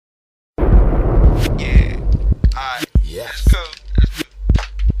Alright. Yeah. That's cool. That's cool.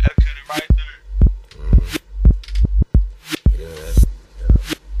 That's good right there. Yeah.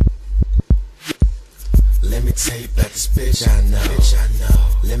 Let me tell you about this bitch I know.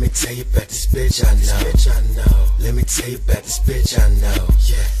 Let me tell you about this bitch I know. Let me tell you about this bitch I know.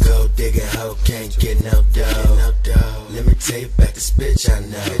 Yeah. Go digging hoe, can't get no dough. Let me tell you about this bitch I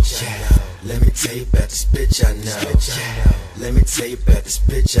know. Yeah. Let me tell you about this bitch I know. Yeah. Let me tell you about this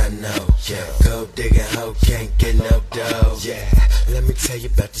bitch I know. Yeah. Go digging hoe, can't get no dough. Yeah. Let me tell you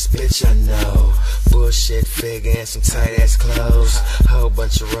about this bitch I know. Bullshit figure and some tight ass clothes. Whole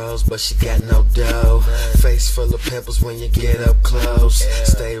bunch of rolls, but she got no dough. Face full of pimples when you get up close.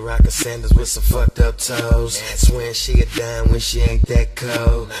 Stay rockin' sandals with some fucked up toes. Swearing she a dime when she ain't that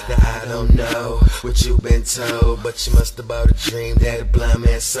cold. Now I don't know what you been told, but you must have bought a dream that a blind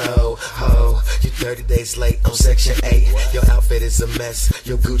man sold. Ho, you 30 days late on section 8. Your outfit is a mess,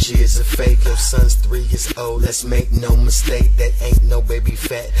 your Gucci is a fake. Your son's 3 years old, let's make no mistake. That ain't no baby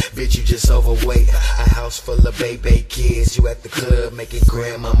fat, bitch, you just overweight. A house full of baby kids, you at the club making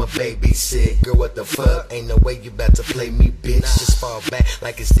grandmama babysit. Girl, what the fuck? Ain't no way you about to play me, bitch. Just fall back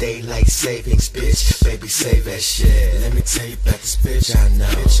like it's daylight savings, bitch. Baby, save that shit. Let me tell you about this bitch I know.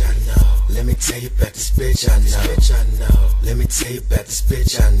 Let me tell you about this bitch I know. Let me tell you about this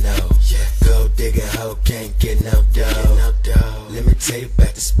bitch I know. Yeah. Go digging hoe, can't get no dough. Let me tell you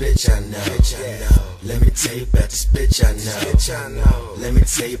about this bitch I know. Let me tell you about this bitch I know. Let me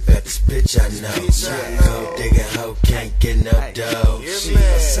tell you about this bitch I know. Go digging hoe, can't get no dough. She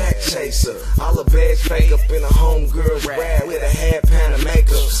a sack chaser, all her bags fake up in a homegirl's rag with a half pound of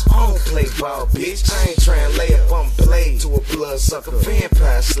makeup. I don't play ball, bitch. I ain't tryna lay up on blade to a bloodsucker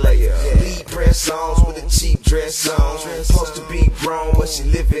vampire slayer. Lead press songs with a cheap dress on. Supposed to be grown, but she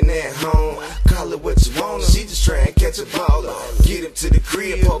living at home. Call it what you want, she just trying to catch a baller. Get him to the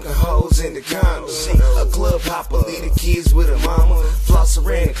crib, poking holes in the condo. She a club hopper, leave the kids with her mama. Floss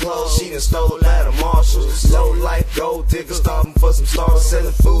her in clothes, she done stole a lot of Marshalls. Low life gold digger, starving for some stars,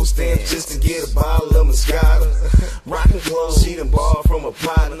 selling food stamps just to get a bottle of Moscato. Rockin' clothes, she done borrowed from a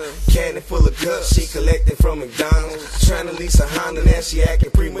partner. Candy full of cups, she collecting from McDonald's. Trying to lease a Honda, now she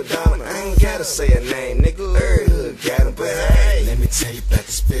acting prima donna. I ain't gotta say her name, nigga. Every hood got him, but hey. Let me tell you about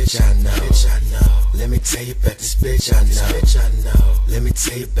this bitch I know. Let me tell you about this bitch I know. Let me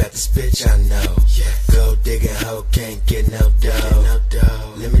tell you about this bitch I know. Yeah. Go digging hoe, can't get no dough.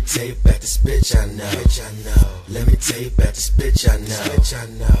 Let me tell you about this bitch I know. Let me tell you about this bitch I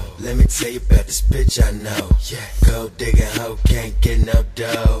know. Let me tell you about this bitch I know. Yeah. Go digging hoe, can't get no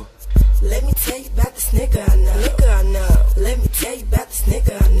dough. Let me tell you about this nigga I know. Let me tell you about this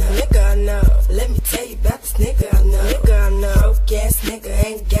nigga I know. Let me tell you about this nigga I know. Broke ass nigga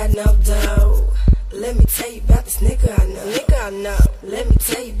ain't got no dough. Let me tell you about this nigga I know. Let me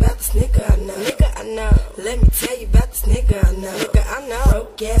tell you about this nigga I know. Let me tell you about this nigga I know.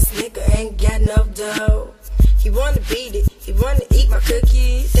 Broke ass nigga ain't got no dough. He wanna beat it, he wanna eat my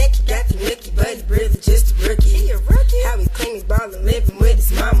cookies. Think he got the nookie, but he really just a rookie. He a rookie? How he claim he's ballin', living with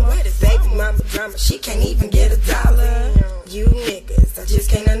his mama. With his baby mama drama, she can't even get $1. You niggas, I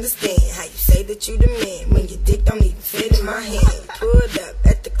just can't understand how you say that you the man when your dick don't even fit in my hand. Pulled up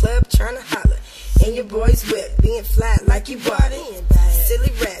at the club tryna holler, and your boy's whip being fly like you bought it.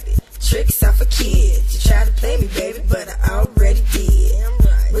 Silly rabbit, tricks off a kid. You try to play me, baby, but I already did.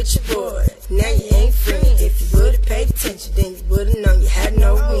 With your boy, now you ain't free. If you would've paid attention, then you would've known you had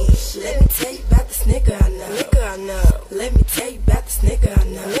no win. Let me tell you about this nigga I know. Let me tell you about this nigga I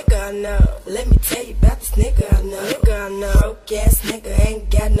know. Let me tell you about this nigga I know. Broke ass nigga ain't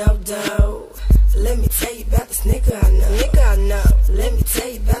got no dough. Let me tell you about this nigga I know. Let me tell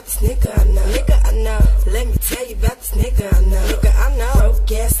you about this nigga I know. Let me tell you about this nigga I know.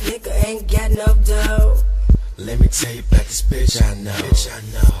 Broke ass nigga ain't got no dough. Let me tell you about this bitch I know.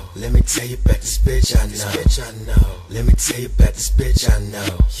 Let me tell you about this bitch I know. Let me tell you about this bitch I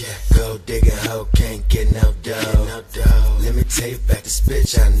know. Yeah. Go digging hoe, can't get no dough. Let me tell you about this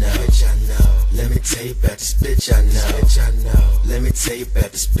bitch I know. Let me tell you about this bitch I know. Let me tell you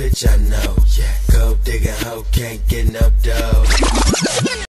about this bitch I know. Yeah. Go digging hoe, can't get no dough.